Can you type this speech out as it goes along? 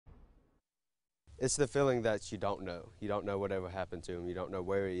It's the feeling that you don't know. You don't know whatever happened to him. You don't know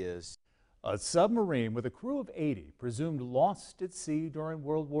where he is. A submarine with a crew of 80, presumed lost at sea during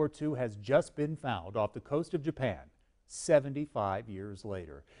World War II, has just been found off the coast of Japan 75 years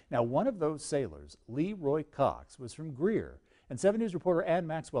later. Now, one of those sailors, Leroy Cox, was from Greer, and 7 News reporter Ann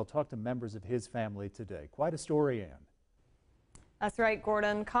Maxwell talked to members of his family today. Quite a story, Ann. That's right,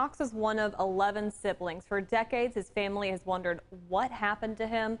 Gordon. Cox is one of 11 siblings. For decades, his family has wondered what happened to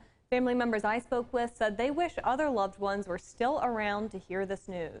him. Family members I spoke with said they wish other loved ones were still around to hear this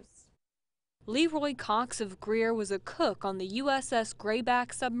news. Leroy Cox of Greer was a cook on the USS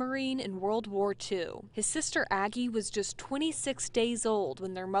Grayback submarine in World War II. His sister Aggie was just 26 days old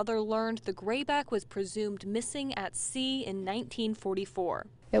when their mother learned the Grayback was presumed missing at sea in 1944.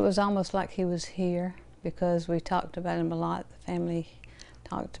 It was almost like he was here because we talked about him a lot. The family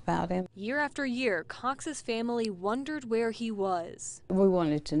talked about him. Year after year, Cox's family wondered where he was. We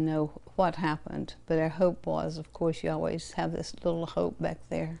wanted to know what happened, but our hope was, of course, you always have this little hope back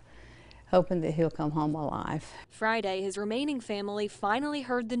there, hoping that he'll come home alive. Friday, his remaining family finally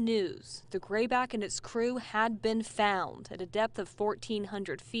heard the news. The Grayback and its crew had been found at a depth of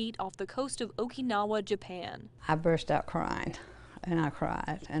 1,400 feet off the coast of Okinawa, Japan. I burst out crying, and I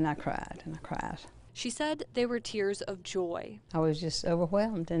cried, and I cried, and I cried. She said they were tears of joy. I was just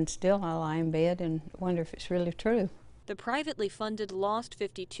overwhelmed, and still I lie in bed and wonder if it's really true. The privately funded Lost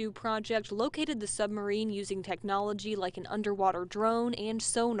 52 project located the submarine using technology like an underwater drone and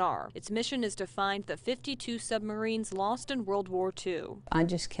sonar. Its mission is to find the 52 submarines lost in World War II. I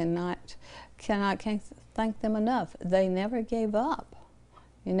just can't thank them enough. They never gave up,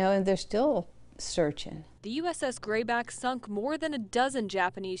 you know, and they're still searching. The USS Grayback sunk more than a dozen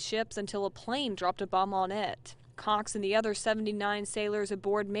Japanese ships until a plane dropped a bomb on it. Cox and the other 79 sailors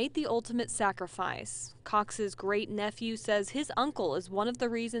aboard made the ultimate sacrifice. Cox's great-nephew says his uncle is one of the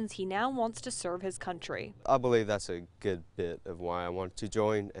reasons he now wants to serve his country. I believe that's a good bit of why I want to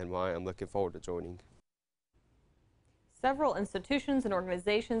join and why I'm looking forward to joining. Several institutions and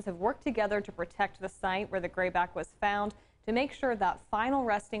organizations have worked together to protect the site where the Grayback was found to make sure that final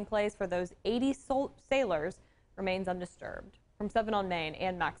resting place for those 80 sailors remains undisturbed. From 7 on Main,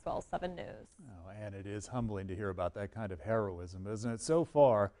 Ann Maxwell, 7 News. Oh, and it is humbling to hear about that kind of heroism, isn't it? So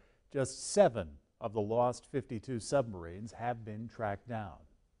far, just 7 of the lost 52 submarines have been tracked down.